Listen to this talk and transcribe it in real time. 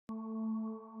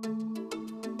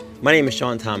My name is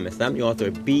Sean Thomas, and I'm the author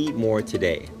of Be More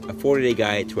Today, a 40-day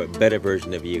guide to a better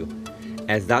version of you.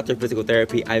 As Doctor of Physical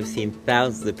Therapy, I've seen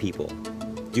thousands of people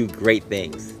do great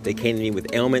things. They came to me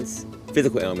with ailments,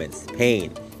 physical ailments,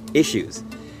 pain, issues,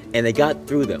 and they got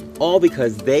through them, all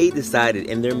because they decided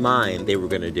in their mind they were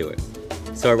going to do it.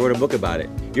 So I wrote a book about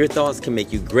it. Your thoughts can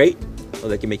make you great, or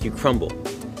they can make you crumble.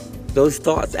 Those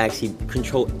thoughts actually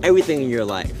control everything in your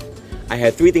life. I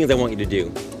have 3 things I want you to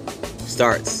do.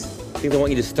 Starts. Things I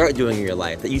want you to start doing in your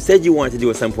life that you said you wanted to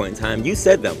do at some point in time. You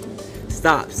said them.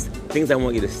 Stops. Things I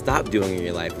want you to stop doing in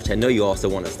your life, which I know you also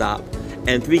want to stop.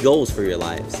 And 3 goals for your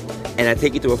lives. And I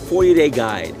take you through a 40-day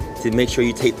guide to make sure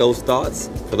you take those thoughts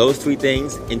for those 3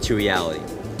 things into reality.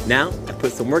 Now, I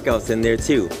put some workouts in there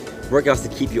too. Workouts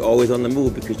to keep you always on the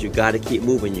move, because you got to keep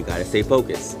moving. You got to stay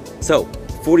focused. So,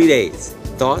 40 days.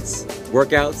 Thoughts,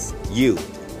 workouts, you.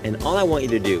 And all I want you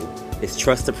to do is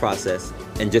trust the process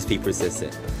and just be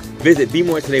persistent. Visit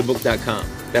BeMoreTodayBook.com.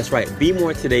 That's right,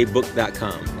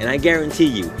 BeMoreTodayBook.com. And I guarantee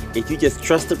you, if you just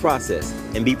trust the process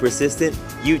and be persistent,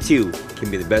 you too can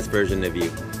be the best version of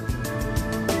you.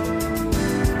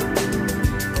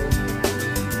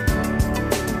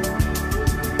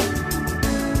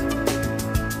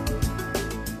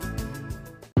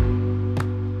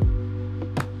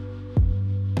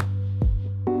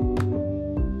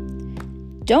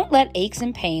 Don't let aches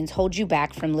and pains hold you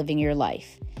back from living your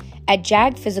life. At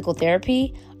JAG Physical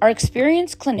Therapy, our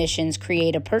experienced clinicians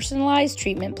create a personalized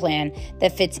treatment plan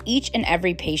that fits each and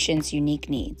every patient's unique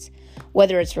needs.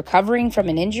 Whether it's recovering from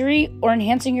an injury or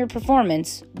enhancing your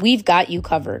performance, we've got you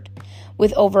covered.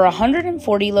 With over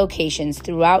 140 locations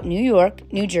throughout New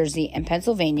York, New Jersey, and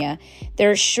Pennsylvania,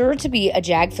 there is sure to be a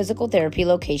JAG Physical Therapy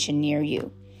location near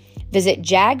you. Visit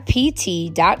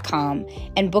jagpt.com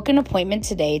and book an appointment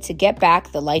today to get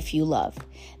back the life you love.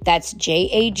 That's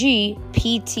jagpt.com.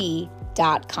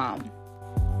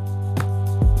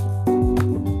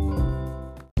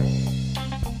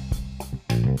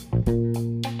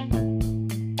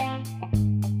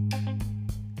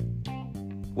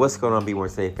 What's going on, Be More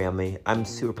Today family? I'm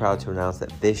super proud to announce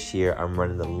that this year I'm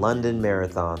running the London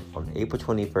Marathon on April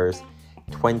 21st,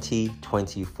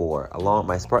 2024. Along with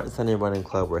my Spartan Sunday Running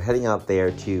Club, we're heading out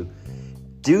there to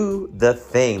do the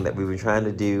thing that we've been trying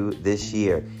to do this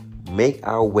year. Make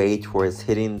our way towards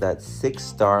hitting that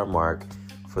 6-star mark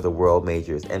for the World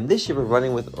Majors. And this year we're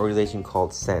running with an organization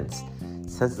called Sense.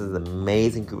 Sense is an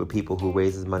amazing group of people who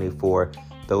raises money for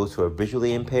those who are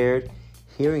visually impaired,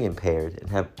 hearing impaired, and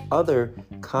have other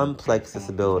complex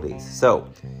disabilities. So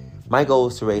my goal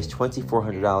is to raise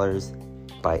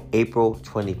 $2,400 by April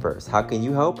 21st. How can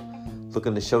you help? Look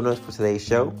in the show notes for today's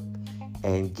show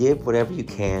and give whatever you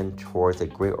can towards a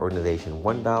great organization.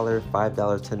 $1, $5,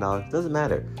 $10, doesn't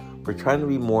matter. We're trying to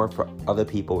be more for other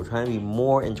people. We're trying to be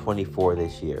more in 24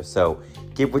 this year. So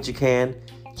give what you can.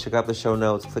 Check out the show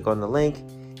notes, click on the link,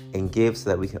 and give so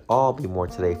that we can all be more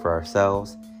today for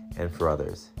ourselves and for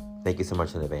others. Thank you so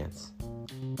much in advance.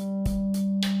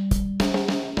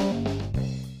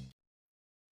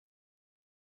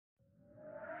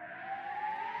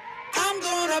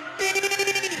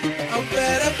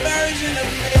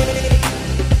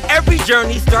 Every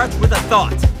journey starts with a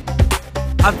thought,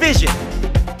 a vision,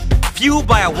 fueled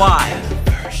by a why.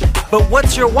 But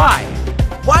what's your why?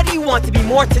 Why do you want to be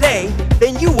more today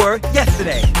than you were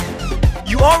yesterday?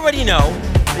 You already know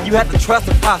that you have to trust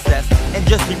the process and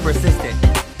just be persistent.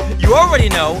 You already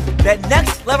know that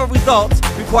next level results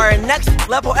require next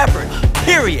level effort,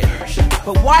 period.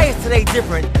 But why is today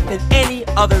different than any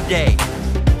other day?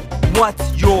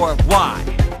 What's your why?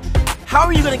 How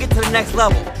are you going to get to the next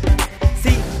level?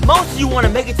 See, most of you want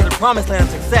to make it to the promised land of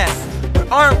success, but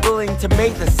aren't willing to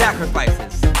make the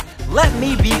sacrifices. Let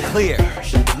me be clear.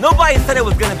 Nobody said it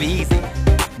was going to be easy.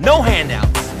 No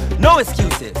handouts, no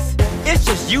excuses. It's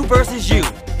just you versus you.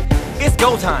 It's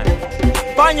go time.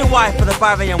 Find your why for the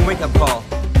 5 a.m. wake-up call.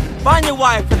 Find your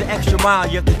why for the extra mile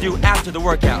you have to do after the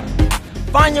workout.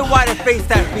 Find your why to face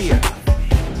that fear.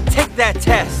 Take that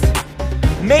test.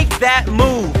 Make that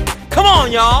move. Come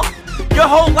on, y'all. Your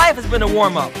whole life has been a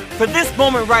warm-up for this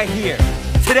moment right here,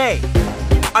 today.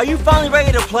 Are you finally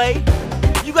ready to play?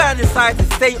 You gotta decide to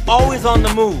stay always on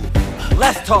the move.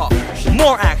 Less talk,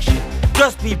 more action.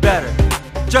 Just be better.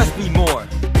 Just be more.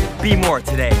 Be more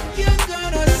today. You're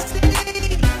gonna see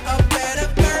a better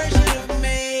version of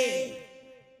me.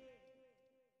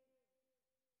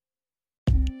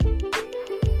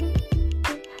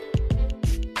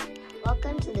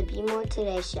 Welcome to the Be More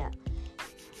Today show.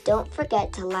 Don't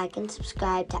forget to like and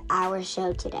subscribe to our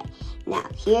show today. Now,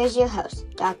 here's your host,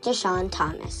 Dr. Sean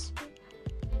Thomas.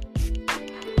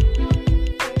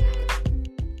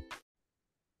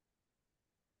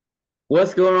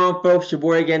 What's going on, folks? Your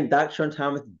boy again, Dr. Sean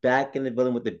Thomas, back in the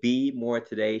building with the Be More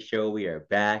Today show. We are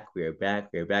back. We are back.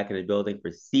 We are back in the building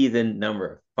for season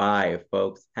number 5,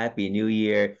 folks. Happy New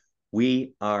Year.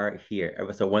 We are here.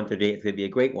 Episode 138 is going to be a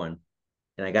great one.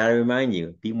 And I got to remind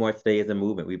you, Be More Today is a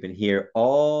movement. We've been here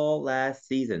all last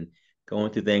season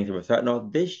going through things, and we're starting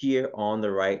off this year on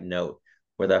the right note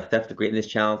with our Steps to Greatness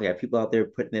Challenge. I got people out there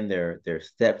putting in their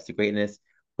steps to greatness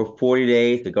for 40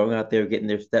 days. They're going out there getting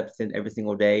their steps in every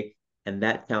single day. And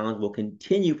that challenge will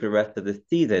continue for the rest of the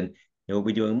season. And we'll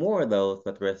be doing more of those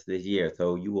throughout the rest of this year.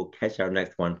 So you will catch our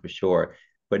next one for sure.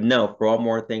 But no, for all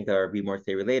more things that are Be More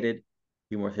Today related,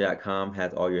 BeMoreToday.com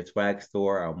has all your swag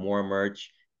store, our more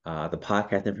merch, the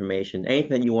podcast information,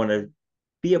 anything you want to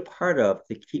be a part of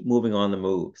to keep moving on the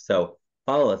move. So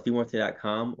follow us,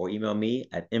 BeMoreToday.com, or email me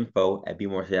at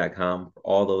info@BeMoreToday.com for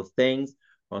all those things.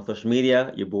 On social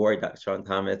media, your boy, Dr. Sean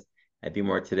Thomas, at Be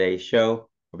More Today Show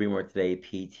or Be More Today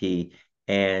PT.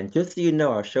 And just so you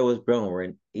know, our show has grown. We're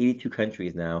in 82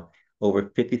 countries now, over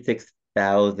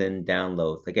 56,000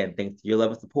 downloads. Again, thanks to your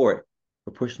love and support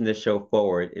for pushing this show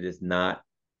forward. It does not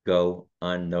go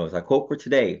unnoticed. Our quote for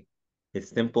today is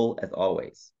simple as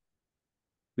always.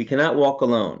 We cannot walk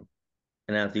alone.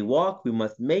 And as we walk, we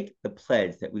must make the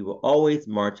pledge that we will always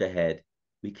march ahead.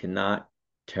 We cannot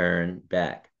turn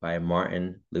back, by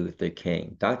Martin Luther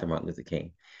King, Dr. Martin Luther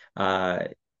King.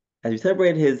 As we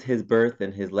celebrate his birth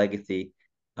and his legacy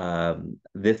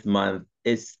this month,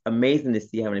 it's amazing to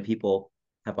see how many people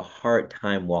have a hard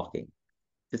time walking.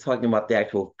 Just talking about the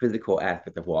actual physical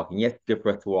aspect of walking. Yes, it's good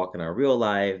for us to walk in our real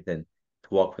lives and to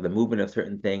walk for the movement of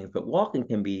certain things, but walking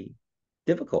can be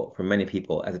difficult for many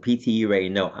people. As a PT, you already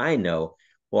know, I know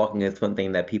walking is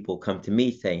something that people come to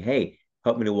me saying, hey,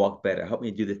 help me to walk better, help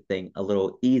me to do this thing a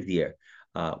little easier,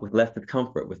 with less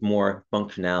discomfort, with more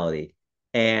functionality.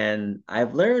 And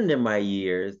I've learned in my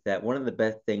years that one of the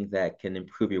best things that can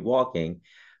improve your walking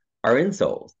are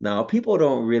insoles. Now, people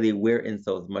don't really wear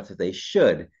insoles as much as they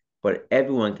should, but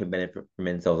everyone can benefit from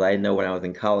insoles. I know when I was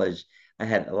in college, I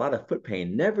had a lot of foot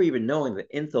pain, never even knowing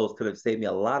that insoles could have saved me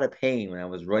a lot of pain when I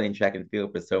was running track and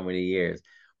field for so many years.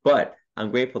 But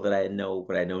I'm grateful that I know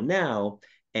what I know now.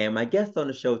 And my guest on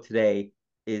the show today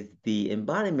is the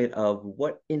embodiment of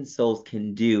what insoles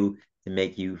can do to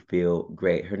make you feel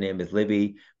great. Her name is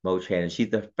Libie Motchan, and she's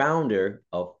the founder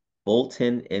of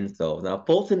Fulton Insoles. Now,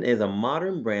 Fulton is a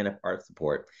modern brand of art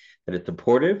support that is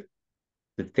supportive,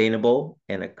 sustainable,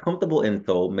 and a comfortable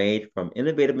insole made from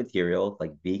innovative materials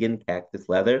like vegan cactus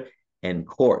leather and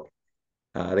cork.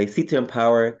 They seek to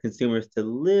empower consumers to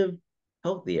live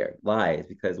healthier lives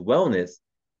because wellness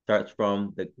starts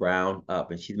from the ground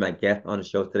up. And she's my guest on the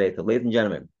show today. So, ladies and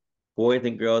gentlemen, boys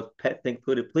and girls, pets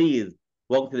included, please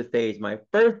welcome to the stage my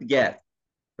first guest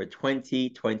for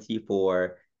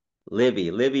 2024, Libie.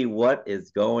 Libie, what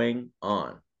is going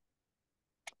on?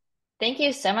 Thank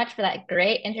you so much for that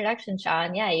great introduction,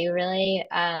 Sean. Yeah, you really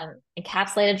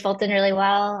encapsulated Fulton really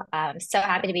well. I'm so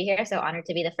happy to be here. So honored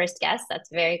to be the first guest. That's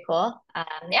very cool.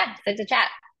 Yeah, good to chat.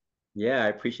 Yeah, I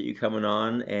appreciate you coming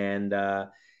on. And as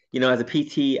a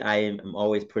PT, I am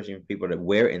always pushing for people to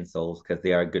wear insoles because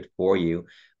they are good for you.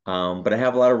 But I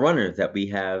have a lot of runners that we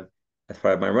have as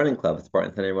part of my running club,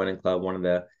 Spartan Sunday Running Club, one of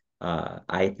the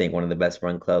I think one of the best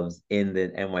run clubs in the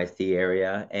NYC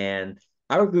area. And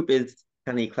our group is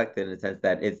kind of eclectic in the sense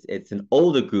that it's an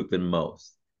older group than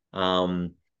most.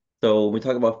 So when we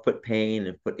talk about foot pain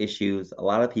and foot issues, a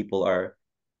lot of people are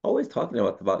always talking to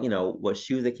us about, what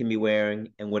shoes they can be wearing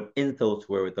and what insoles to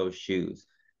wear with those shoes.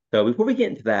 So before we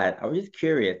get into that, I was just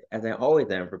curious, as I always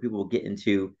am, for people to get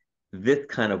into this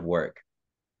kind of work.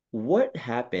 What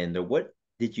happened or what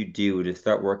did you do to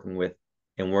start working with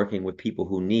people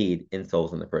who need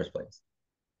insoles in the first place?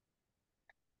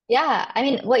 Yeah, I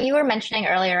mean, what you were mentioning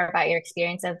earlier about your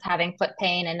experience of having foot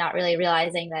pain and not really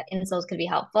realizing that insoles could be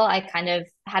helpful, I kind of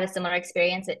had a similar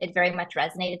experience. It very much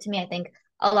resonated to me. I think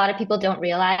a lot of people don't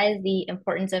realize the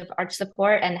importance of arch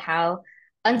support and how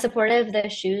unsupportive the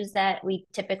shoes that we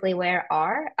typically wear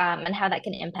are, and how that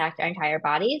can impact our entire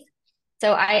bodies.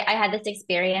 So I had this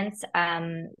experience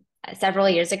several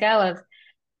years ago of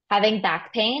having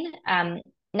back pain,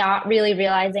 not really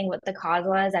realizing what the cause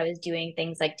was. I was doing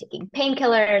things like taking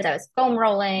painkillers, I was foam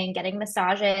rolling, getting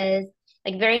massages,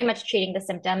 like very much treating the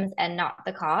symptoms and not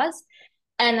the cause.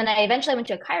 And then I eventually went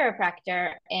to a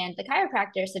chiropractor, and the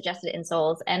chiropractor suggested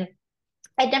insoles. And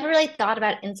I'd never really thought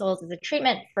about insoles as a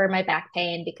treatment for my back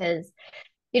pain because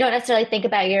you don't necessarily think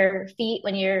about your feet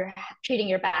when you're treating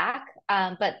your back.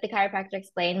 But the chiropractor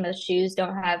explained most shoes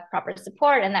don't have proper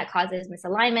support, and that causes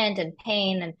misalignment and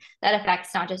pain. And that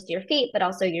affects not just your feet, but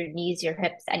also your knees, your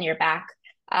hips, and your back.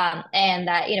 and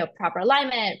that, proper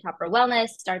alignment, proper wellness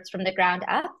starts from the ground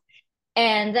up.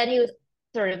 And then he was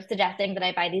sort of suggesting that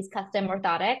I buy these custom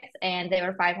orthotics, and they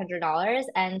were $500.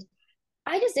 And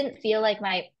I just didn't feel like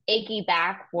my achy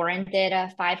back warranted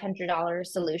a $500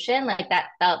 solution. Like that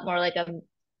felt more like on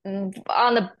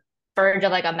the verge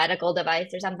of like a medical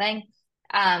device or something.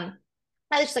 I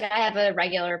was just like, I have a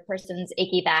regular person's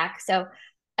achy back. So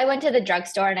I went to the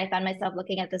drugstore and I found myself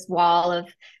looking at this wall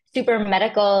of super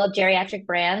medical geriatric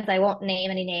brands. I won't name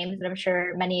any names, but I'm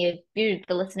sure many of you,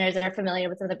 the listeners, are familiar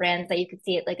with some of the brands that you could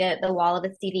see at like the wall of a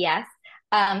CVS,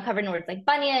 covered in words like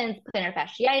bunions, plantar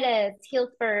fasciitis, heel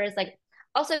spurs, like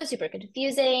also super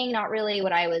confusing, not really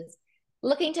what I was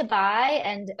looking to buy.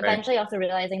 And Right. eventually also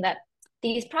realizing that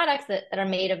these products that are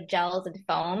made of gels and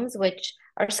foams, which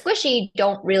are squishy,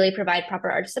 don't really provide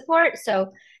proper arch support.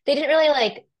 So they didn't really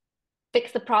like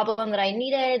fix the problem that I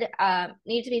needed to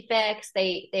be fixed.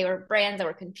 They were brands that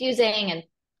were confusing and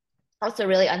also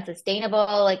really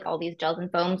unsustainable. Like all these gels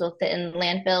and foams will sit in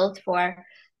landfills for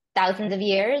thousands of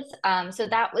years. So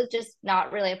that was just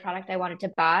not really a product I wanted to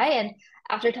buy. And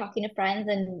after talking to friends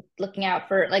and looking out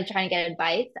for like trying to get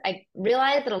advice, I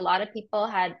realized that a lot of people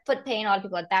had foot pain, a lot of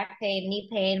people had back pain, knee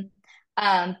pain.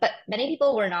 But many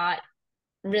people were not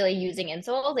really using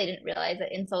insoles. They didn't realize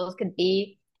that insoles could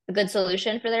be a good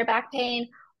solution for their back pain,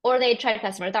 or they tried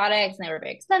custom orthotics and they were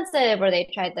very expensive, or they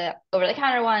tried the over the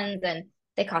counter ones and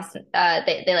they cost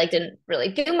they like didn't really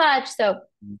do much. So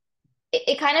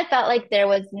it kind of felt like there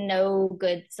was no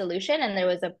good solution and there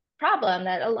was a problem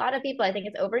that a lot of people, I think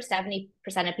it's over 70%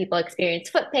 of people experience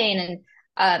foot pain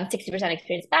and 60%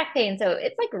 experience back pain. So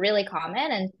it's like really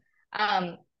common.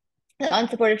 And the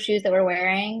unsupportive shoes that we're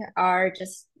wearing are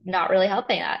just not really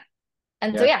helping that.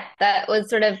 And so, Yeah. yeah, that was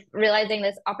sort of realizing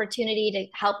this opportunity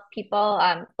to help people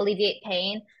alleviate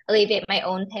pain, alleviate my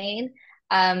own pain.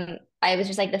 I was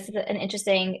just like, this is an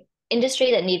interesting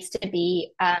industry that needs to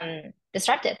be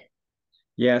disrupted.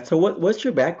 Yeah. So what's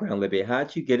your background, Libby? How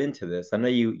did you get into this? I know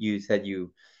you said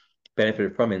you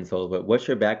benefited from insoles, but what's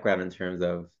your background in terms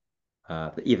of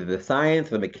either the science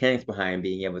or the mechanics behind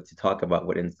being able to talk about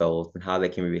what insoles and how they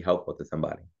can be helpful to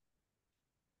somebody?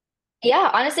 Yeah,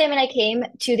 honestly, I mean, I came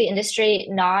to the industry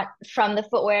not from the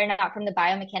footwear, not from the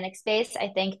biomechanics space. I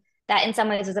think that in some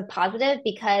ways was a positive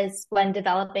because when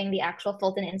developing the actual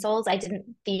Fulton insoles, I didn't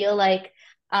feel like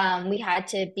we had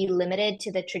to be limited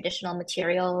to the traditional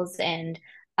materials and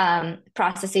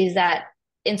processes that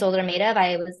insoles are made of.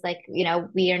 I was like, we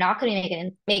are not going to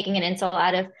be making an insole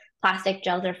out of plastic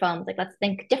gels or foams. Like, let's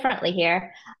think differently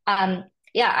here. Yeah,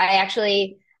 I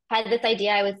actually had this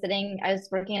idea. I was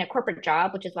working in a corporate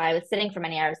job, which is why I was sitting for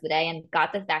many hours of the day and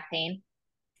got this back pain.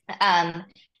 Um,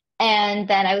 and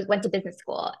then went to business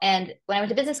school. And when I went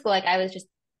to business school, like I was just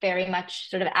very much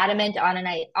sort of adamant on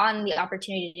the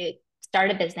opportunity to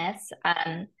start a business.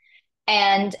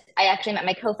 And I actually met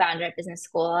my co-founder at business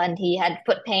school, and he had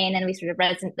foot pain, and we sort of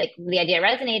like the idea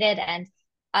resonated,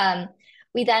 and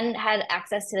we then had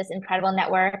access to this incredible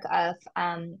network of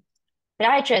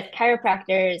podiatrists,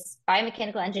 chiropractors,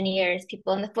 biomechanical engineers,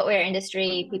 people in the footwear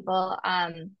industry, people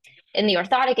in the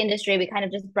orthotic industry. We kind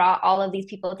of just brought all of these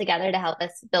people together to help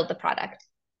us build the product.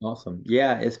 Awesome.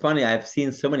 Yeah, it's funny. I've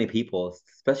seen so many people,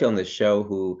 especially on the show,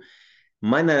 who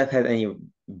might not have had any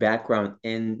background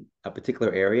in a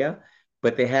particular area,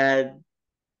 but they had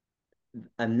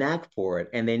a knack for it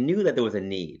and they knew that there was a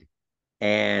need.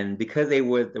 And because there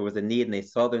was a need and they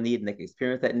saw the need and they could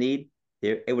experience that need,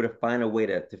 they're able to find a way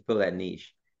to fill that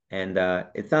niche. And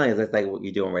it sounds like that's like what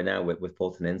you're doing right now with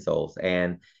Fulton Insoles.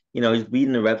 And just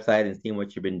reading the website and seeing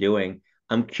what you've been doing,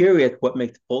 I'm curious what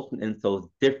makes Fulton Insoles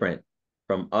different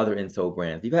from other insole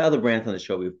brands. You've had other brands on the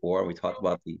show before, and we talked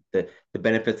about the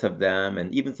benefits of them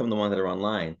and even some of the ones that are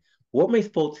online. What makes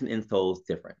Fulton Insoles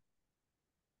different?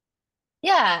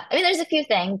 Yeah, I mean, there's a few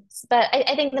things, but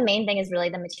I think the main thing is really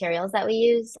the materials that we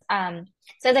use.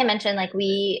 So as I mentioned, like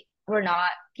we were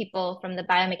not people from the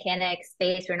biomechanics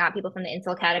space, we're not people from the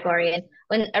insole category. And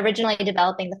when originally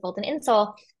developing the Fulton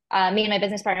insole, me and my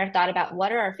business partner thought about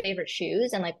what are our favorite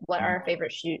shoes and like what are our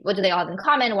favorite shoes, what do they all have in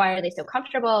common? Why are they so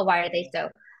comfortable? Why are they so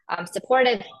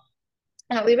supportive?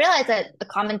 And we realized that the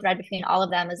common thread between all of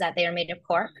them is that they are made of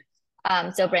cork.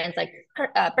 So brands like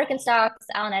Birkenstocks,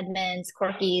 Allen Edmonds,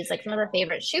 Corky's, like some of our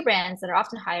favorite shoe brands that are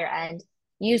often higher end,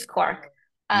 use cork.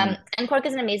 Mm, And cork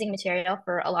is an amazing material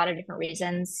for a lot of different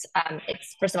reasons.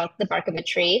 It's first of all the bark of a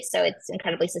tree, so it's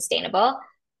incredibly sustainable.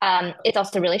 It's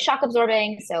also really shock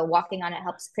absorbing, so walking on it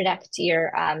helps protect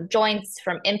your joints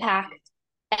from impact.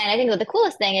 And I think what the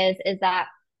coolest thing is that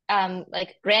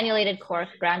like granulated cork,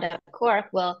 ground up cork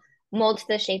will mold to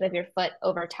the shape of your foot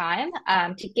over time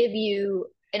to give you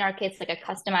in our case, like a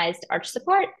customized arch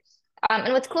support.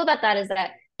 And what's cool about that is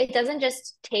that it doesn't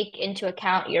just take into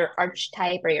account your arch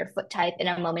type or your foot type in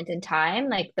a moment in time,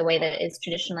 like the way that is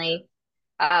traditionally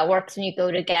works when you go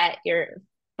to get your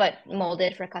foot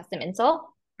molded for a custom insole.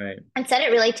 Right. Instead,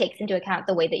 it really takes into account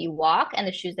the way that you walk and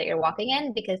the shoes that you're walking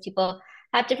in, because people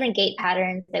have different gait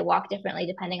patterns. They walk differently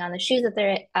depending on the shoes that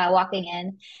they're walking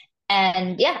in.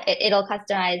 And yeah, it'll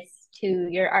customize to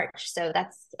your arch. So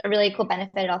that's a really cool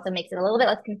benefit. It also makes it a little bit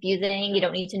less confusing. You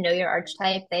don't need to know your arch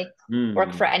type. They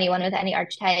work for anyone with any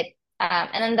arch type.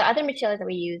 And then the other materials that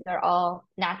we use are all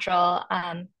natural.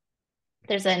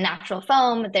 There's a natural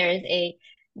foam. There's a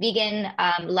vegan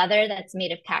leather that's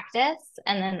made of cactus.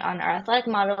 And then on our athletic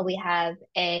model, we have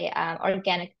a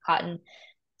organic cotton.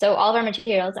 So all of our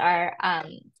materials are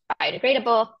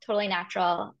biodegradable, totally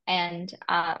natural, and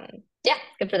yeah,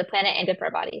 good for the planet and good for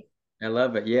our bodies. I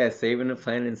love it. Yeah, saving the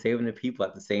planet and saving the people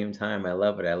at the same time. I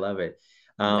love it. I love it.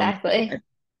 Exactly.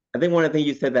 I think one of the things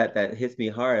you said that hits me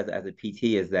hard as a PT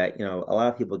is that, a lot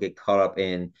of people get caught up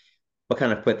in what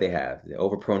kind of foot they have, the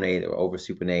overpronate or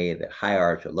oversupinate, the high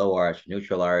arch or low arch,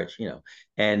 neutral arch,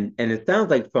 and it sounds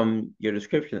like from your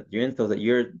description, your insoles that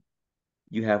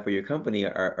you have for your company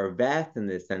are vast in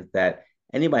the sense that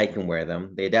anybody can wear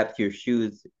them. They adapt to your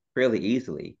shoes fairly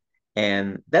easily.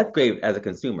 And that's great as a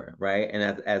consumer, right?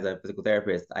 And as a physical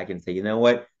therapist, I can say, you know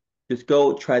what? Just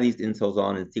go try these insoles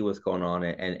on and see what's going on,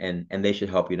 and they should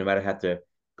help you, no matter have to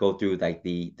go through like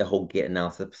the whole gait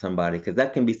analysis for somebody, because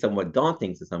that can be somewhat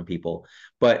daunting to some people.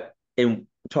 But in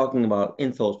talking about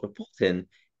insoles for Fulton,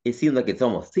 it seems like it's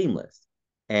almost seamless.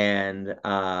 And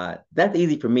that's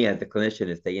easy for me as a clinician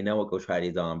to say, you know what, go try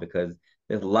these on, because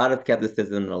there's a lot of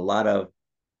skepticism and a lot of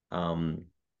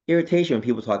irritation when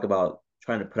people talk about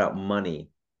trying to put out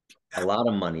money, a lot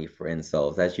of money for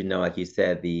insoles. As you know, like you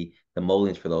said, the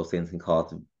moldings for those things can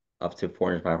cost up to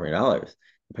 $400, $500,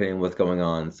 depending on what's going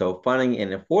on. So finding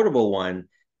an affordable one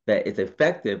that is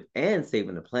effective and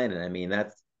saving the planet, I mean,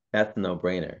 that's a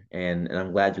no-brainer. And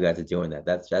I'm glad you guys are doing that.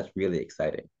 That's really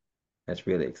exciting. That's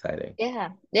really exciting. Yeah,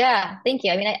 yeah. Thank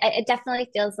you. I mean, it definitely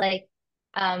feels like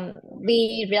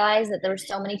we realized that there were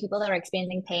so many people that were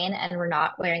experiencing pain and were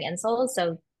not wearing insoles.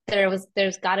 So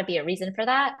there's got to be a reason for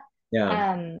that.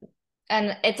 Yeah. Um,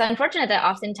 and it's unfortunate that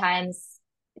oftentimes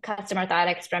custom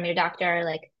orthotics from your doctor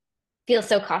like feel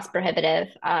so cost prohibitive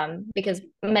because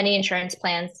many insurance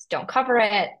plans don't cover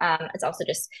it. It's also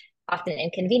just often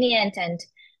inconvenient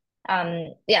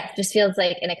and yeah, just feels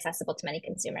like inaccessible to many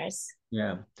consumers.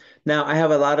 Yeah. Now I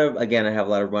have a lot of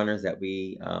runners that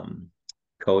we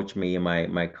coach, me and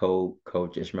my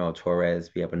co-coach Ishmael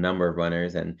Torres. We have a number of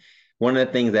runners, and one of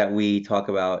the things that we talk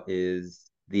about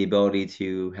is the ability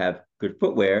to have good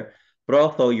footwear, but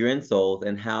also your insoles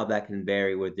and how that can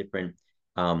vary with different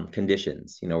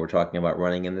conditions. We're talking about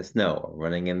running in the snow, or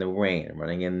running in the rain,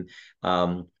 running in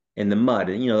the mud,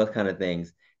 and those kind of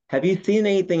things. Have you seen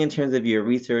anything in terms of your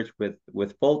research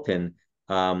with Fulton,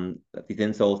 that these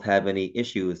insoles have any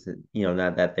issues?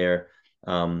 Not that they're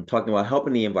talking about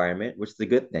helping the environment, which is a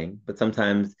good thing, but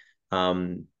sometimes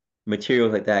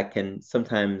materials like that can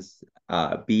sometimes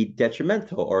be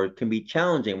detrimental or can be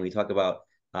challenging when we talk about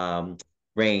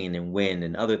rain and wind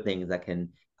and other things that can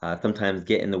sometimes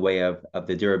get in the way of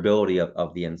the durability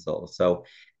of the insole. So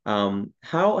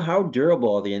how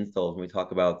durable are the insoles when we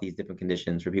talk about these different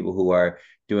conditions for people who are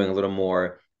doing a little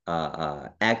more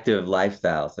active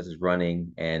lifestyles, such as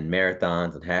running and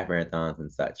marathons and half marathons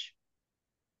and such?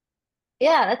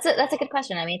 Yeah, that's a good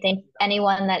question. I mean, I think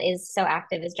anyone that is so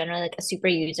active is generally like a super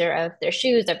user of their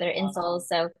shoes, of their insoles.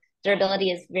 So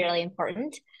durability is really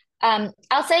important.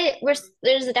 I'll say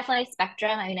there's definitely a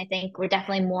spectrum. I mean, I think we're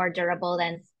definitely more durable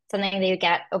than something that you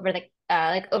get over the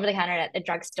over the counter at the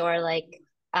drugstore, like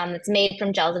it's made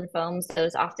from gels and foams.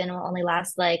 Those often will only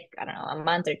last like, I don't know, a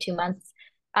month or 2 months.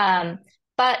 Um,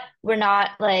 but we're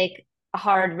not like a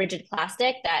hard, rigid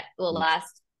plastic that will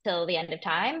last till the end of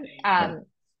time.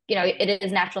 It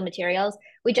is natural materials.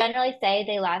 We generally say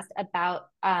they last about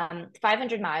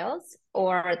 500 miles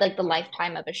or like the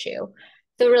lifetime of a shoe.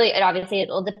 So really, it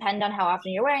will depend on how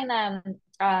often you're wearing them,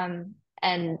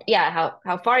 and yeah,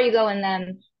 how far you go in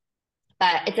them.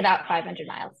 But it's about 500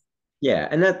 miles. Yeah,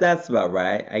 and that's about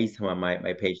right. I used to tell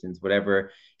my patients,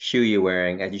 whatever shoe you're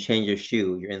wearing, as you change your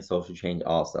shoe, your insole should change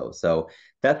also. So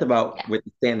that's about Yeah. with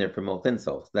the standard for most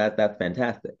insoles. That's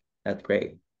fantastic. That's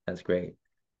great. That's great.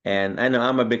 And I know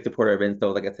I'm a big supporter of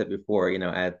insoles. Like I said before,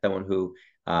 as someone who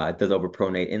does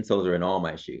overpronate, insoles are in all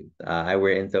my shoes. I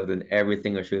wear insoles in every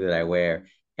single shoe that I wear.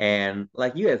 And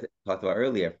like you guys talked about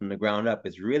earlier, from the ground up,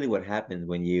 it's really what happens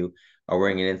when you are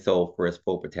wearing an insole for its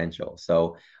full potential.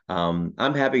 So I'm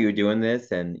happy you're doing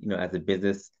this, and as a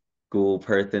business school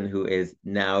person who is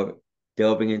now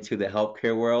delving into the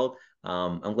healthcare world,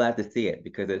 I'm glad to see it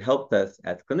because it helps us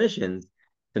as clinicians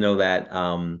to know that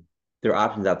there are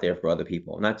options out there for other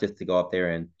people, not just to go up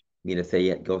there and say,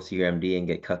 yeah, go see your MD and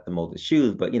get custom molded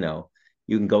shoes, but you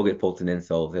can go get Fulton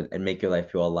insoles and make your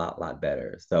life feel a lot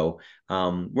better. So,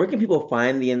 where can people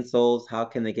find the insoles? How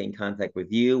can they get in contact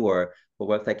with you, or what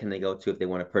website can they go to if they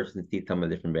want to purchase and see some of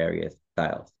the different various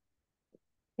styles?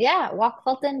 Yeah,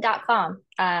 walkfulton.com.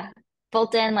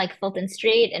 Fulton, like Fulton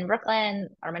Street in Brooklyn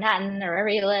or Manhattan or wherever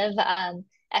you live,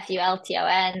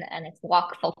 Fulton, and it's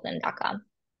walkfulton.com.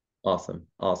 Awesome,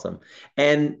 awesome.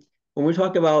 And when we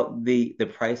talk about the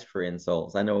price for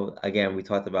insoles, I know again we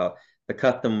talked about the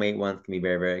custom made ones can be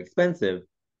very expensive.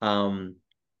 Um,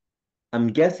 I'm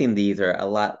guessing these are a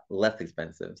lot less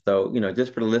expensive. So,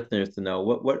 just for the listeners to know,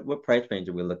 what price range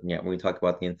are we looking at when we talk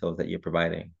about the insoles that you're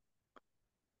providing?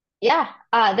 Yeah,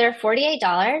 they're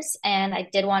 $48, and I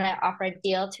did want to offer a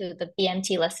deal to the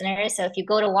BMT listeners. So if you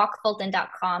go to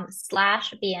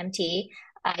walkfulton.com/BMT,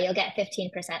 you'll get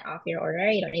 15% off your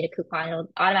order. You don't need a coupon,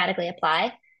 it'll automatically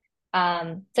apply.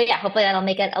 So yeah, hopefully that'll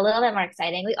make it a little bit more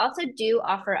exciting. We also do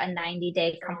offer a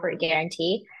 90-day comfort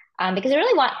guarantee, because we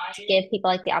really want to give people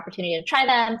like the opportunity to try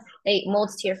them. They mold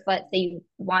to your foot. They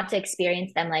want to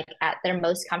experience them like at their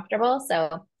most comfortable.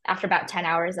 So after about 10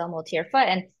 hours, they'll mold to your foot.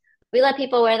 And we let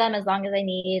people wear them as long as they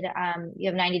need. You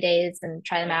have 90 days and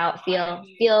try them out. Feel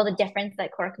the difference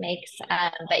that cork makes.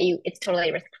 But it's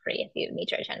totally risk free if you need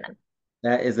to return them.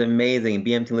 That is amazing.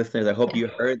 BMT listeners, I hope you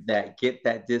heard that. Get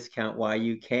that discount while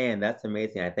you can. That's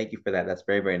amazing. I thank you for that. That's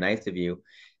very nice of you.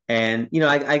 And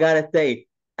I gotta say,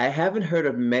 I haven't heard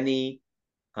of many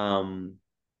um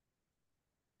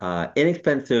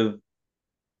inexpensive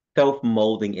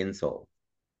self-molding insoles.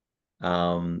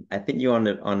 I think you're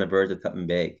on the verge of something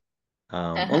big.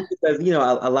 Only because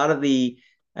a lot of the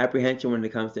apprehension when it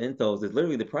comes to insoles is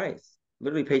literally the price.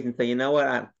 Literally, patients say, you know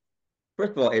what,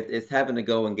 first of all, it's having to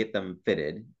go and get them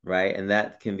fitted, right? And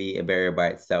that can be a barrier by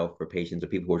itself for patients or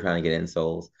people who are trying to get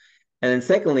insoles. And then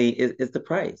secondly, is the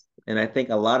price. And I think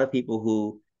a lot of people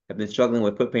who have been struggling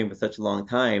with foot pain for such a long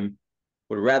time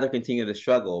would rather continue to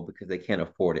struggle because they can't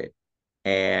afford it.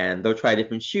 And they'll try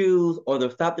different shoes or they'll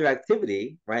stop their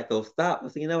activity, right? They'll stop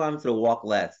and say, I'm just gonna walk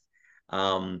less.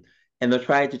 Um, and they'll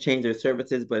try to change their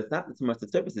surfaces, but it's not so much the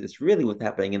surfaces, it's really what's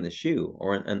happening in the shoe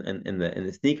or in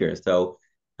the sneaker. So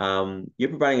you're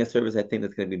providing a service I think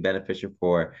that's going to be beneficial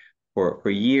for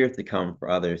years to come for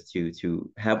others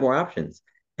to have more options.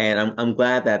 And I'm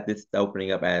glad that this is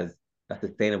opening up as a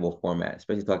sustainable format,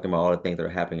 especially talking about all the things that are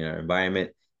happening in our environment.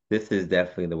 This is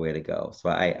definitely the way to go. So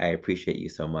I appreciate you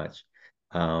so much.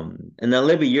 And now,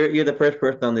 Libby, you're the first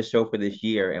person on the show for this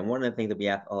year, and one of the things that we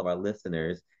ask all of our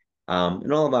listeners,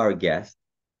 and all of our guests,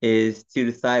 is to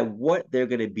decide what they're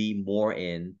going to be more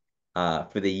in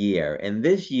for the year. And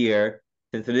this year,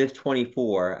 since it is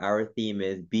 24, our theme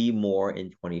is Be More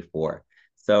in 24.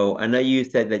 So I know you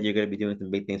said that you're going to be doing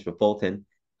some big things for Fulton.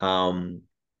 Um,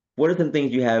 what are some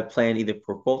things you have planned either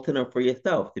for Fulton or for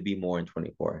yourself to be more in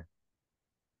 24?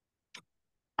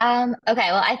 Okay,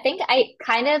 well, I think I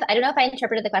don't know if I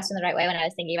interpreted the question the right way when I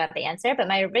was thinking about the answer, but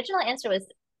my original answer was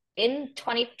in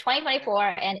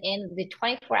 2024 and in the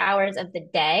 24 hours of the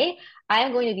day, I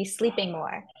am going to be sleeping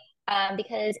more.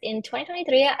 Because in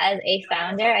 2023, as a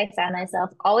founder, I found myself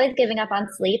always giving up on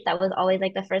sleep. That was always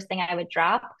like the first thing I would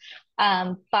drop.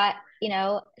 But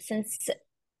since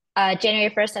January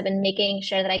 1st, I've been making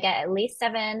sure that I get at least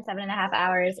 7.5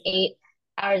 hours, 8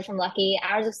 hours from lucky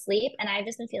hours of sleep. And I've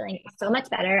just been feeling so much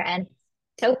better and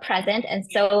so present and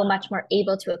so much more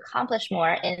able to accomplish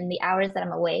more in the hours that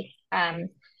I'm awake.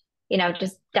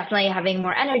 Just definitely having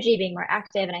more energy, being more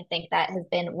active. And I think that has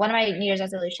been one of my New Year's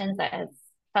resolutions that has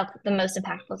felt the most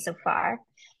impactful so far.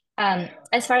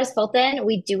 As far as Fulton,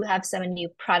 we do have some new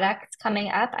products coming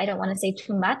up. I don't want to say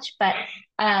too much, but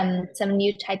some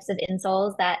new types of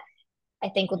insoles that I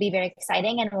think will be very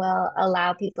exciting and will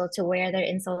allow people to wear their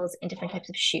insoles in different types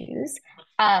of shoes.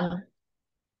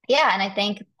 Yeah, and I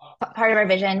think part of our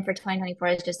vision for 2024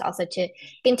 is just also to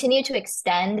continue to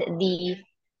extend the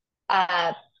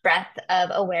breadth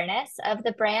of awareness of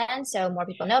the brand so more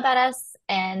people know about us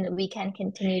and we can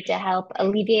continue to help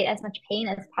alleviate as much pain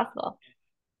as possible.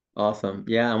 Awesome.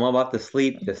 Yeah, I'm all about the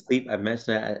sleep. The sleep, I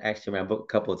mentioned that actually in my book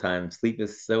a couple of times. Sleep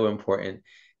is so important.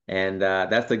 And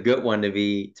that's a good one to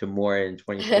be to more in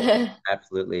 24.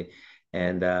 Absolutely.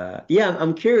 And yeah,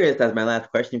 I'm curious as my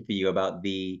last question for you about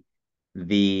the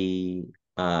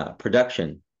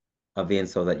production of the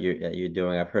insole that you're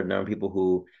doing. I've heard a number of people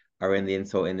who are in the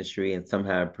insole industry and some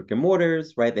have brick and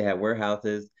mortars, right? They have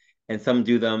warehouses. and some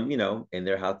do them, in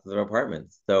their houses or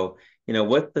apartments. So,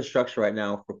 what's the structure right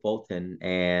now for Fulton,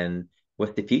 and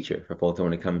what's the future for Fulton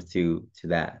when it comes to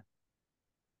that?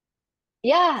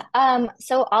 Yeah,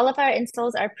 so all of our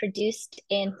insoles are produced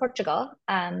in Portugal.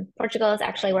 Portugal is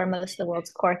actually where most of the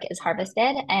world's cork is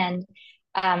harvested and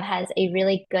has a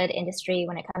really good industry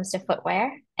when it comes to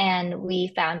footwear. And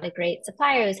we found a great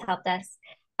supplier who's helped us.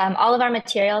 All of our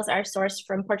materials are sourced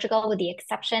from Portugal, with the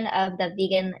exception of the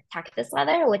vegan cactus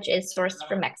leather, which is sourced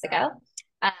from Mexico,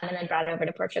 and then brought over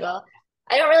to Portugal.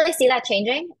 I don't really see that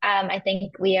changing. I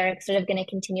think we are sort of going to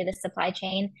continue the supply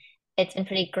chain. It's been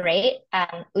pretty great.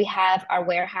 We have our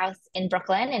warehouse in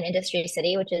Brooklyn, in Industry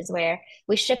City, which is where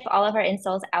we ship all of our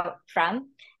insoles out from.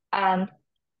 Um,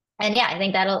 and yeah, I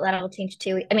think that'll change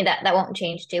too. I mean, that won't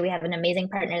change too. We have an amazing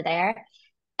partner there,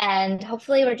 and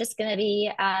hopefully, we're just going to be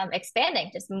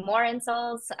expanding, just more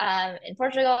insoles in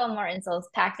Portugal, more insoles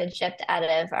packed and shipped out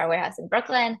of our warehouse in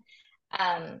Brooklyn.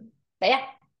 But yeah,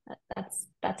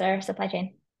 that's our supply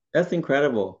chain. That's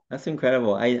incredible. That's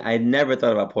incredible. I never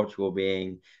thought about Portugal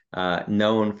being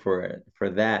known for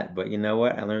that, but you know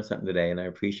what? I learned something today, and I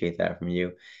appreciate that from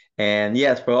you. And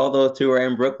yes, for all those who are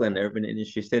in Brooklyn, urban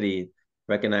industry city,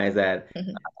 recognize that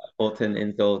Fulton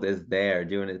Insoles is there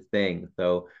doing its thing.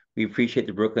 So we appreciate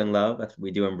the Brooklyn love. That's what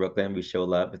we do in Brooklyn. We show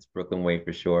love. It's Brooklyn way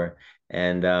for sure.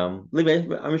 And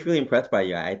Libby, I'm just really impressed by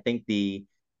you. I think the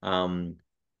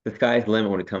sky's the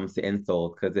limit when it comes to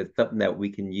insoles, because it's something that we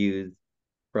can use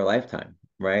for a lifetime,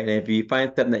 right? And if you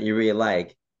find something that you really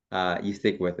like, you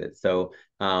stick with it. So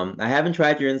I haven't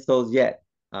tried your insoles yet,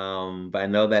 but I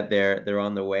know that they're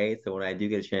on the way. So when I do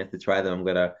get a chance to try them, I'm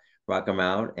gonna rock them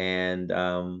out, and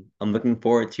I'm looking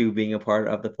forward to being a part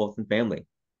of the Folsom family.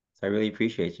 So I really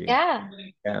appreciate you. Yeah.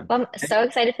 Yeah. Well, I'm so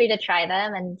excited for you to try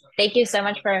them. And thank you so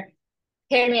much for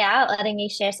hearing me out, letting me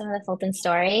share some of the Fulton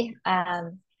story.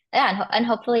 Yeah, and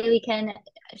hopefully we can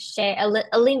share,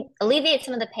 alleviate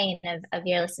some of the pain of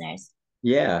your listeners.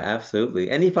 Yeah,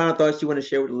 absolutely. Any final thoughts you want to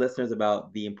share with the listeners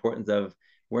about the importance of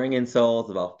wearing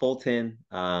insoles, about Fulton,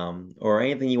 or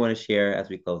anything you want to share as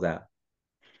we close out?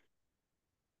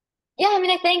 Yeah, I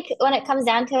mean, I think when it comes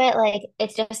down to it, like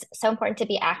it's just so important to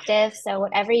be active. So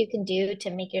whatever you can do to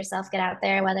make yourself get out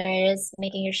there, whether it is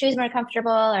making your shoes more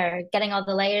comfortable or getting all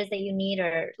the layers that you need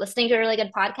or listening to a really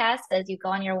good podcast as you go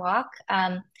on your walk.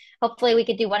 Hopefully we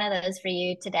could do one of those for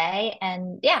you today.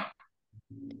 And yeah,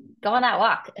 go on that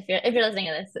walk if you're listening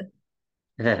to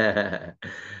this.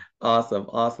 Awesome.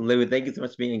 Awesome. Libby, thank you so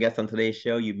much for being a guest on today's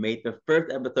show. You made the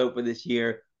first episode for this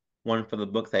year, one for the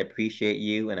books. I appreciate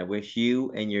you, and I wish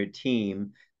you and your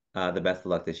team the best of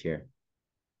luck this year.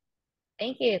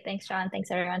 Thank you. Thanks, Sean. Thanks,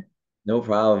 everyone. No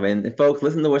problem. And folks,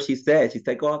 listen to what she said. She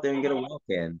said, go out there and get a walk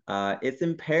in. It's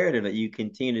imperative that you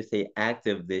continue to stay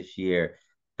active this year.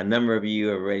 A number of you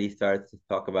have already started to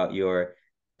talk about your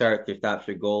starts, your stops,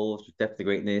 your goals, your steps to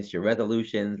greatness, your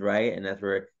resolutions, right? And as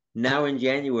we're now in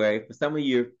January, for some of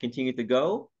you, continue to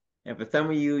go. And for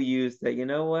some of you, you say, you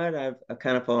know what? I've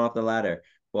kind of fallen off the ladder.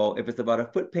 Well, if it's about a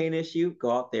foot pain issue, go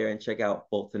out there and check out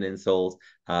Fulton Insoles.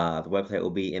 The website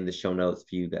will be in the show notes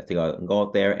for you guys to go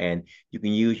out there, and you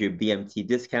can use your BMT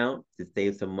discount to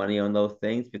save some money on those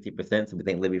things, 50%. So we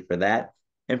thank Libby for that.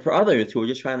 And for others who are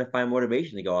just trying to find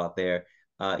motivation to go out there,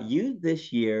 use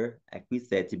this year, like we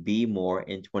said, to be more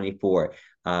in 24.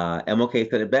 MLK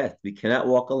said it best. We cannot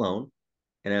walk alone.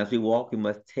 And as we walk, we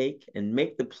must take and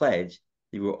make the pledge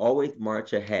that we will always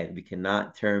march ahead. We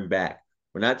cannot turn back.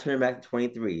 We're not turning back to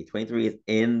 23. 23 is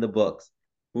in the books.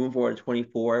 Moving forward to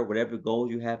 24, whatever goals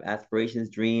you have, aspirations,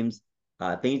 dreams,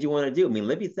 things you want to do. I mean,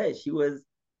 Libby said she was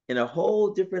in a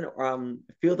whole different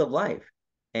field of life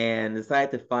and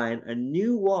decided to find a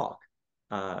new walk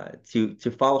to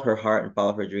follow her heart and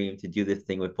follow her dream to do this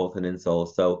thing with Fulton and Soul.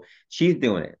 So she's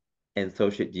doing it, and so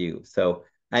should you. So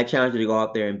I challenge you to go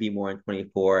out there and be more in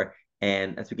 24.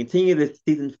 And as we continue this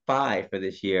season 5 for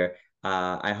this year,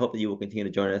 I hope that you will continue to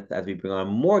join us as we bring on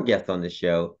more guests on the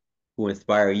show who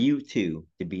inspire you too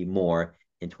to be more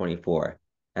in 24.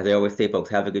 As I always say, folks,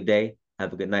 have a good day,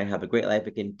 have a good night, have a great life,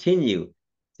 and continue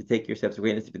to take your steps to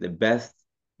greatness to be the best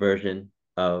version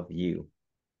of you.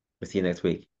 We'll see you next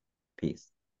week. Peace.